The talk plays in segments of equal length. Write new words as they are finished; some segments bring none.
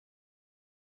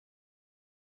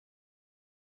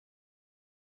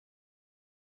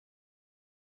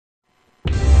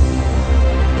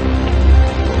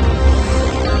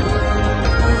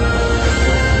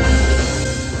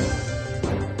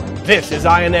This is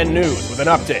INN News with an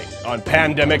update on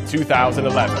Pandemic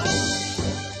 2011.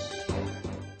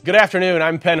 Good afternoon,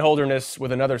 I'm Penn Holderness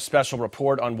with another special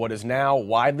report on what is now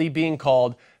widely being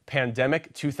called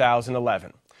Pandemic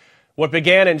 2011. What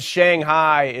began in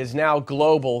Shanghai is now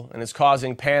global and is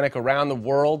causing panic around the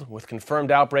world, with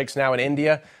confirmed outbreaks now in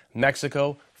India,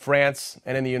 Mexico, France,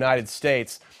 and in the United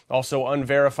States. Also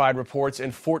unverified reports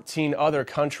in 14 other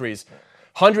countries.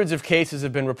 Hundreds of cases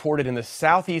have been reported in the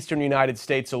southeastern United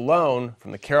States alone,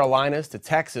 from the Carolinas to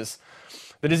Texas.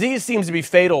 The disease seems to be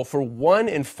fatal for 1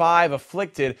 in 5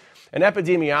 afflicted, and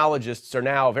epidemiologists are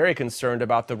now very concerned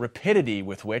about the rapidity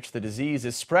with which the disease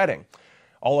is spreading.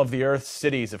 All of the Earth's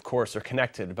cities, of course, are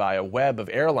connected by a web of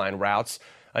airline routes,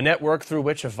 a network through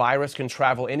which a virus can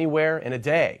travel anywhere in a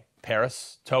day.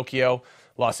 Paris, Tokyo,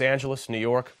 Los Angeles, New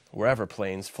York, wherever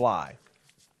planes fly.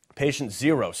 Patient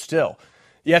zero still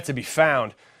yet to be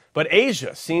found, but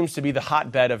Asia seems to be the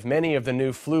hotbed of many of the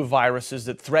new flu viruses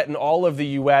that threaten all of the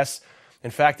U.S.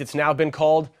 In fact, it's now been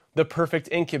called the perfect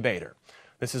incubator.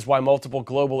 This is why multiple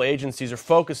global agencies are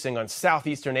focusing on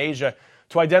Southeastern Asia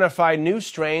to identify new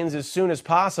strains as soon as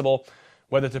possible,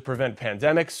 whether to prevent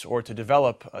pandemics or to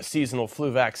develop a seasonal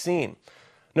flu vaccine.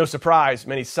 No surprise,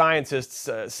 many scientists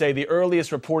say the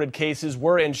earliest reported cases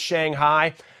were in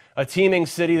Shanghai, a teeming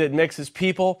city that mixes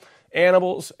people,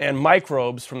 animals, and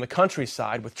microbes from the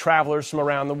countryside with travelers from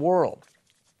around the world.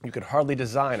 You could hardly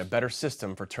design a better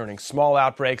system for turning small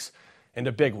outbreaks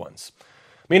into big ones.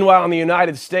 Meanwhile, in the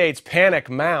United States, panic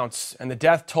mounts and the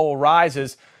death toll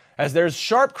rises as there's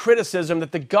sharp criticism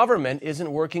that the government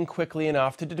isn't working quickly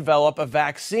enough to develop a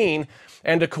vaccine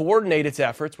and to coordinate its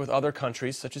efforts with other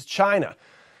countries such as China.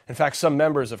 In fact, some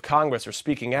members of Congress are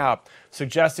speaking out,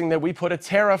 suggesting that we put a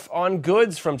tariff on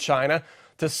goods from China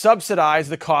to subsidize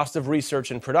the cost of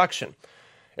research and production.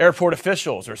 Airport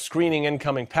officials are screening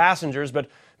incoming passengers, but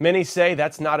many say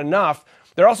that's not enough.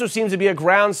 There also seems to be a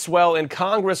groundswell in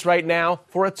Congress right now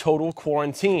for a total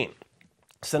quarantine.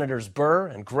 Senators Burr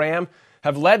and Graham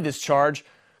have led this charge,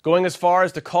 going as far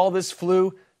as to call this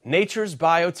flu nature's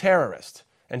bioterrorist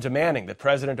and demanding that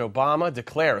President Obama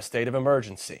declare a state of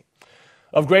emergency.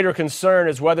 Of greater concern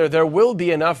is whether there will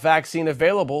be enough vaccine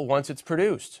available once it's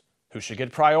produced. Who should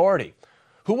get priority?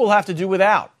 Who will have to do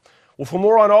without? Well, for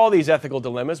more on all these ethical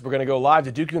dilemmas, we're going to go live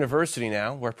to Duke University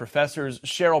now, where Professors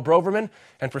Cheryl Broverman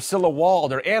and Priscilla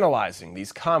Wald are analyzing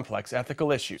these complex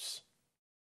ethical issues.